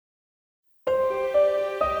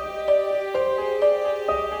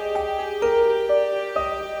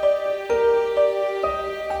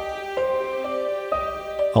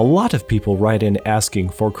A lot of people write in asking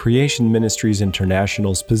for Creation Ministries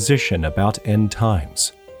International's position about end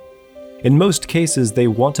times. In most cases, they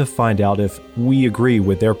want to find out if we agree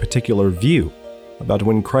with their particular view about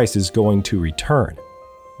when Christ is going to return,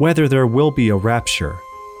 whether there will be a rapture,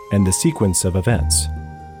 and the sequence of events.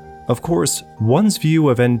 Of course, one's view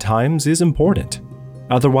of end times is important.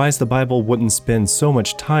 Otherwise, the Bible wouldn't spend so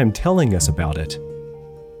much time telling us about it.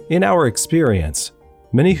 In our experience,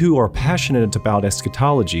 many who are passionate about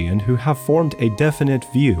eschatology and who have formed a definite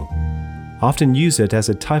view often use it as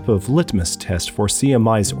a type of litmus test for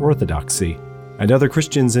CMI's orthodoxy and other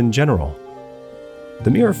Christians in general.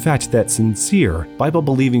 The mere fact that sincere,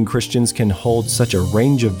 Bible-believing Christians can hold such a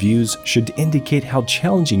range of views should indicate how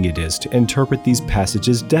challenging it is to interpret these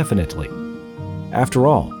passages definitely. After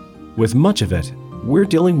all, with much of it, we're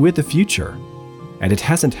dealing with the future, and it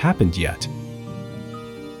hasn't happened yet.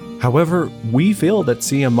 However, we feel that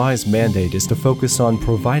CMI's mandate is to focus on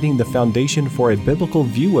providing the foundation for a biblical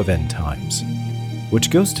view of end times,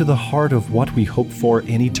 which goes to the heart of what we hope for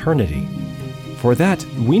in eternity. For that,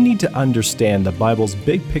 we need to understand the Bible's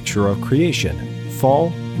big picture of creation,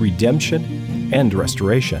 fall, redemption, and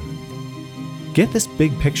restoration. Get this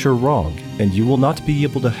big picture wrong, and you will not be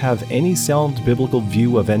able to have any sound biblical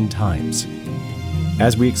view of end times.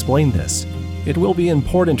 As we explain this, it will be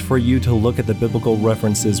important for you to look at the biblical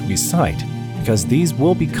references we cite, because these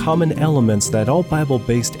will be common elements that all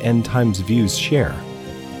Bible-based end times views share,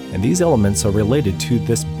 and these elements are related to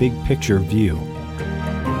this big picture view.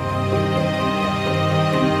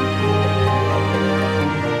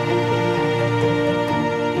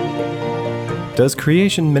 Does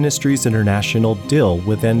Creation Ministries International deal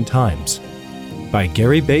with end times? By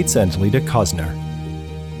Gary Bates and Lita Cosner.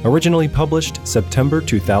 Originally published September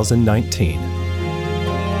 2019.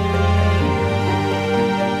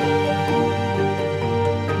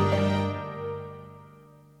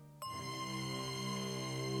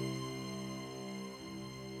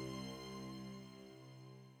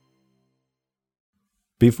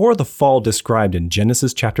 Before the fall described in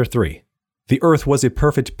Genesis chapter 3, the earth was a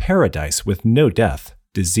perfect paradise with no death,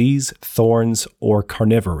 disease, thorns, or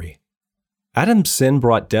carnivory. Adam's sin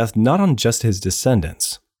brought death not on just his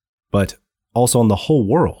descendants, but also on the whole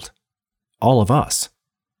world, all of us.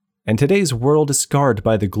 And today's world is scarred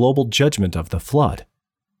by the global judgment of the flood.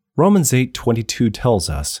 Romans 8:22 tells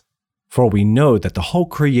us, "For we know that the whole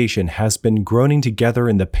creation has been groaning together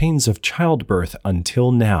in the pains of childbirth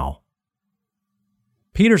until now."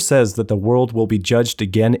 Peter says that the world will be judged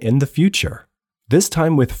again in the future, this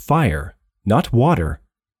time with fire, not water,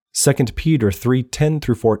 2 Peter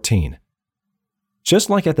 3:10-14. Just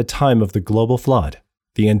like at the time of the global flood,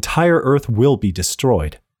 the entire earth will be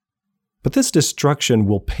destroyed. But this destruction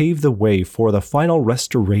will pave the way for the final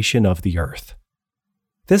restoration of the earth.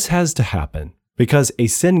 This has to happen because a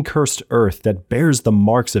sin-cursed earth that bears the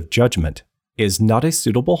marks of judgment is not a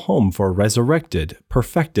suitable home for resurrected,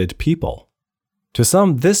 perfected people. To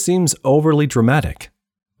some, this seems overly dramatic,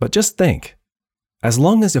 but just think. As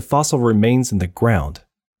long as a fossil remains in the ground,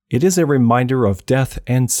 it is a reminder of death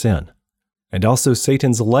and sin, and also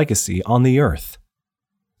Satan's legacy on the earth.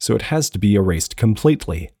 So it has to be erased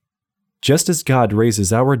completely. Just as God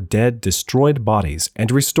raises our dead, destroyed bodies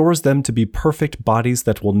and restores them to be perfect bodies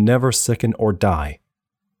that will never sicken or die,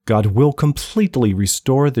 God will completely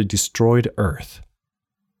restore the destroyed earth.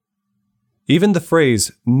 Even the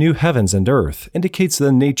phrase, new heavens and earth, indicates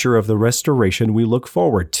the nature of the restoration we look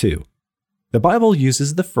forward to. The Bible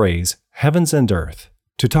uses the phrase, heavens and earth,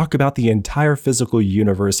 to talk about the entire physical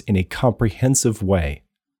universe in a comprehensive way.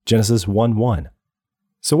 Genesis 1:1.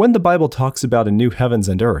 So when the Bible talks about a new heavens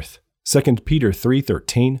and earth, 2 Peter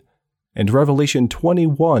 3:13, and Revelation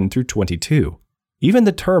 21-22, even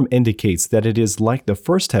the term indicates that it is like the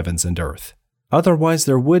first heavens and earth. Otherwise,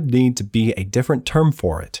 there would need to be a different term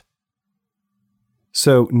for it.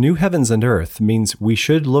 So, new heavens and earth means we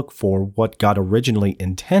should look for what God originally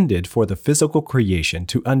intended for the physical creation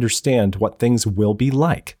to understand what things will be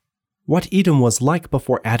like. What Eden was like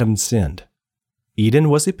before Adam sinned. Eden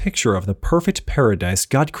was a picture of the perfect paradise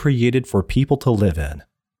God created for people to live in.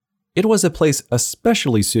 It was a place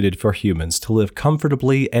especially suited for humans to live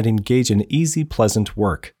comfortably and engage in easy, pleasant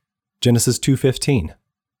work. Genesis 2:15.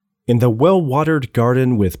 In the well-watered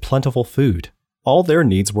garden with plentiful food, all their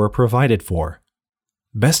needs were provided for.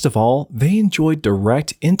 Best of all, they enjoyed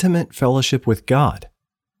direct, intimate fellowship with God.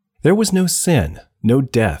 There was no sin, no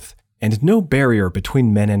death, and no barrier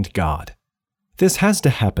between men and God. This has to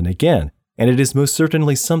happen again, and it is most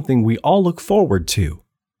certainly something we all look forward to.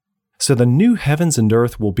 So the new heavens and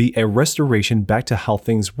earth will be a restoration back to how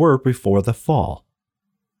things were before the fall.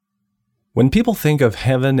 When people think of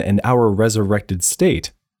heaven and our resurrected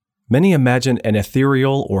state, Many imagine an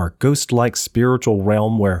ethereal or ghost-like spiritual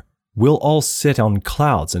realm where we'll all sit on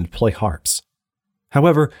clouds and play harps.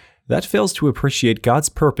 However, that fails to appreciate God's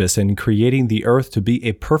purpose in creating the earth to be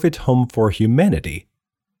a perfect home for humanity,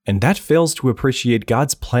 and that fails to appreciate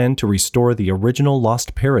God's plan to restore the original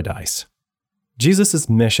lost paradise. Jesus'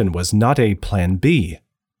 mission was not a plan B.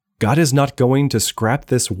 God is not going to scrap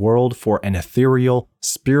this world for an ethereal,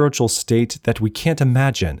 spiritual state that we can't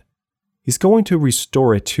imagine. He's going to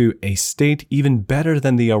restore it to a state even better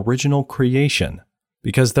than the original creation,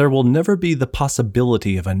 because there will never be the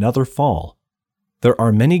possibility of another fall. There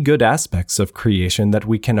are many good aspects of creation that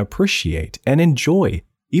we can appreciate and enjoy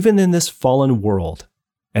even in this fallen world,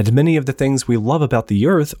 and many of the things we love about the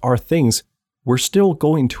earth are things we're still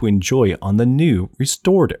going to enjoy on the new,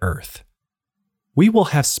 restored earth. We will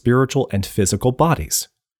have spiritual and physical bodies.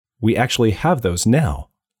 We actually have those now.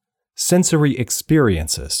 Sensory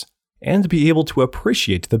experiences, and be able to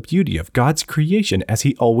appreciate the beauty of God's creation as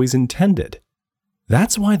He always intended.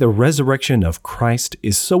 That's why the resurrection of Christ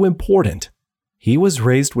is so important. He was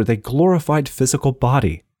raised with a glorified physical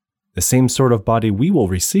body, the same sort of body we will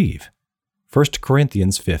receive. 1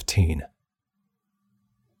 Corinthians 15.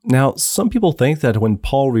 Now, some people think that when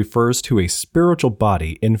Paul refers to a spiritual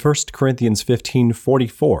body in 1 Corinthians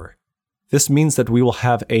 15:44, this means that we will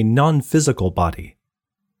have a non-physical body.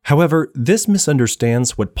 However, this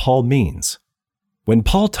misunderstands what Paul means. When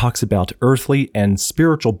Paul talks about earthly and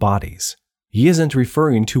spiritual bodies, he isn't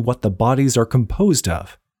referring to what the bodies are composed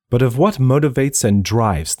of, but of what motivates and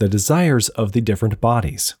drives the desires of the different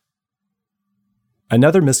bodies.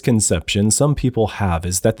 Another misconception some people have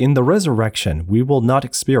is that in the resurrection we will not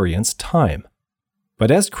experience time. But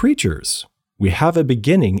as creatures, we have a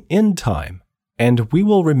beginning in time, and we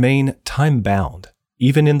will remain time-bound,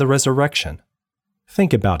 even in the resurrection.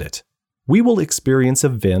 Think about it. We will experience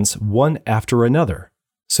events one after another.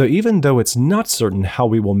 So even though it's not certain how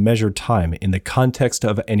we will measure time in the context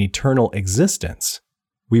of an eternal existence,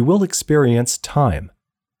 we will experience time.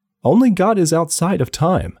 Only God is outside of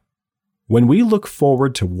time. When we look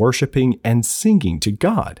forward to worshiping and singing to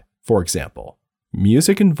God, for example,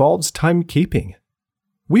 music involves timekeeping.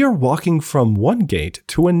 We are walking from one gate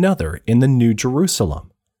to another in the New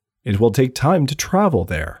Jerusalem. It will take time to travel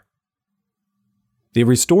there. The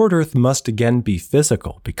restored earth must again be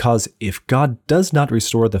physical, because if God does not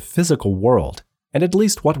restore the physical world, and at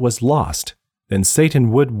least what was lost, then Satan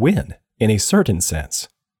would win, in a certain sense,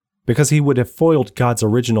 because he would have foiled God's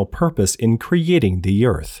original purpose in creating the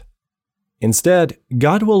earth. Instead,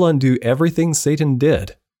 God will undo everything Satan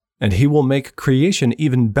did, and He will make creation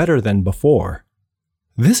even better than before.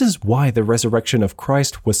 This is why the resurrection of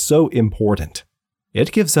Christ was so important.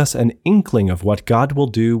 It gives us an inkling of what God will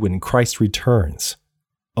do when Christ returns.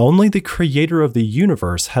 Only the Creator of the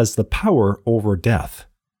universe has the power over death.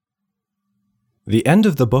 The end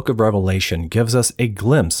of the book of Revelation gives us a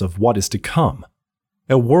glimpse of what is to come,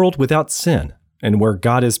 a world without sin, and where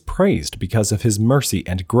God is praised because of His mercy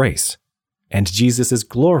and grace, and Jesus is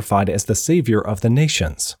glorified as the Savior of the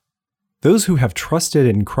nations. Those who have trusted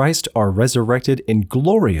in Christ are resurrected in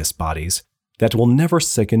glorious bodies that will never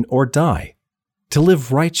sicken or die, to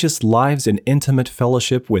live righteous lives in intimate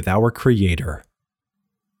fellowship with our Creator.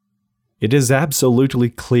 It is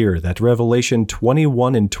absolutely clear that Revelation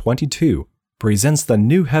 21 and 22 presents the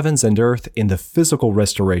new heavens and earth in the physical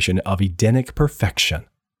restoration of Edenic perfection.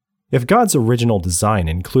 If God's original design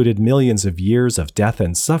included millions of years of death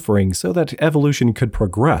and suffering so that evolution could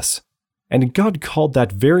progress, and God called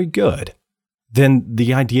that very good, then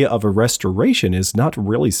the idea of a restoration is not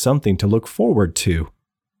really something to look forward to.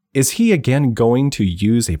 Is He again going to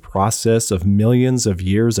use a process of millions of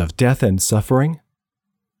years of death and suffering?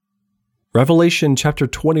 Revelation chapter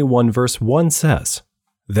 21 verse 1 says,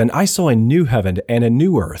 "Then I saw a new heaven and a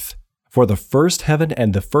new earth, for the first heaven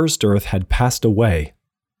and the first earth had passed away."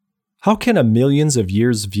 How can a millions of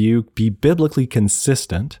years view be biblically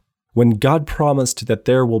consistent when God promised that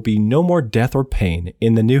there will be no more death or pain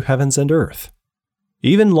in the new heavens and earth?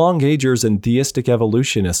 Even long-agers and theistic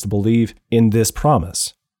evolutionists believe in this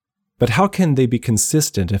promise. But how can they be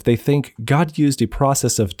consistent if they think God used a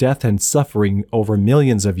process of death and suffering over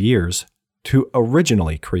millions of years to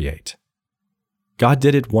originally create? God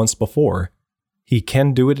did it once before. He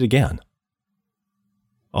can do it again.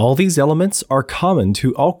 All these elements are common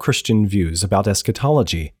to all Christian views about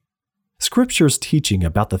eschatology. Scripture's teaching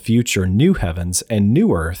about the future new heavens and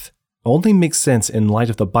new earth only makes sense in light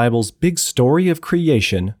of the Bible's big story of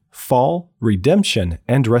creation, fall, redemption,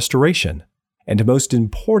 and restoration, and most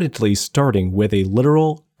importantly starting with a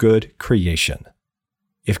literal good creation.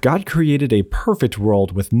 If God created a perfect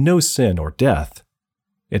world with no sin or death,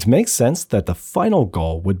 It makes sense that the final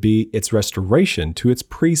goal would be its restoration to its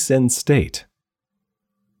pre-sin state.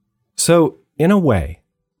 So, in a way,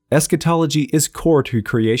 eschatology is core to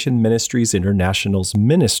Creation Ministries International's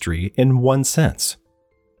ministry in one sense.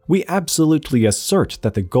 We absolutely assert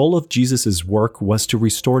that the goal of Jesus' work was to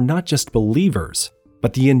restore not just believers,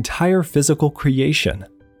 but the entire physical creation.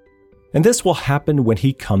 And this will happen when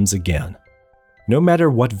he comes again. No matter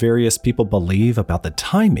what various people believe about the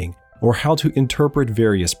timing or how to interpret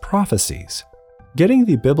various prophecies, getting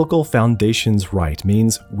the biblical foundations right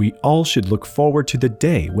means we all should look forward to the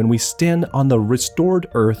day when we stand on the restored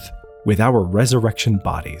earth with our resurrection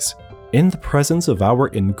bodies, in the presence of our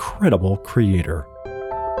incredible Creator.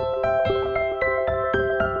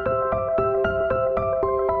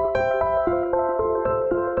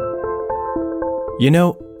 You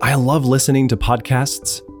know, I love listening to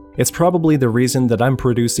podcasts. It's probably the reason that I'm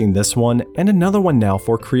producing this one and another one now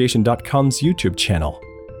for Creation.com's YouTube channel.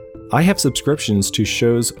 I have subscriptions to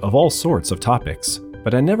shows of all sorts of topics,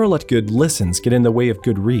 but I never let good listens get in the way of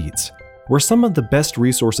good reads, where some of the best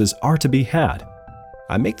resources are to be had.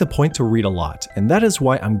 I make the point to read a lot, and that is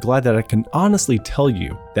why I'm glad that I can honestly tell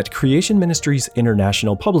you that Creation Ministries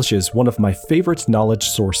International publishes one of my favorite knowledge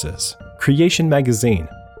sources, Creation Magazine.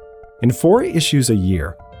 In 4 issues a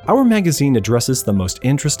year, our magazine addresses the most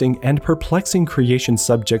interesting and perplexing creation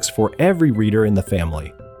subjects for every reader in the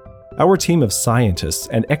family. Our team of scientists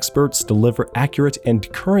and experts deliver accurate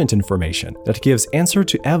and current information that gives answer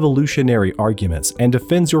to evolutionary arguments and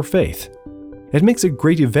defends your faith. It makes a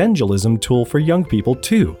great evangelism tool for young people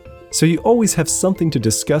too, so you always have something to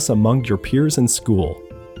discuss among your peers in school.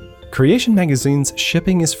 Creation Magazine's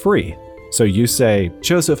shipping is free. So you say,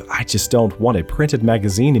 Joseph, I just don't want a printed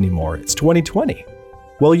magazine anymore, it's 2020.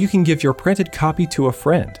 Well, you can give your printed copy to a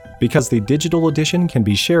friend, because the digital edition can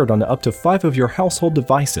be shared on up to 5 of your household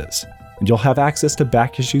devices, and you'll have access to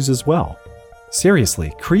back issues as well.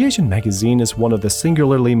 Seriously, Creation Magazine is one of the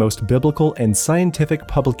singularly most biblical and scientific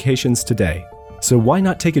publications today, so why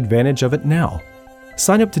not take advantage of it now?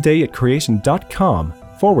 Sign up today at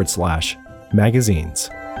creation.com/magazines.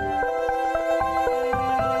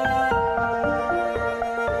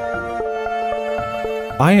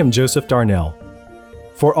 I am Joseph Darnell.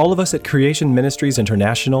 For all of us at Creation Ministries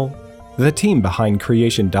International, the team behind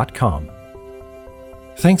Creation.com,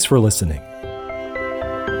 thanks for listening.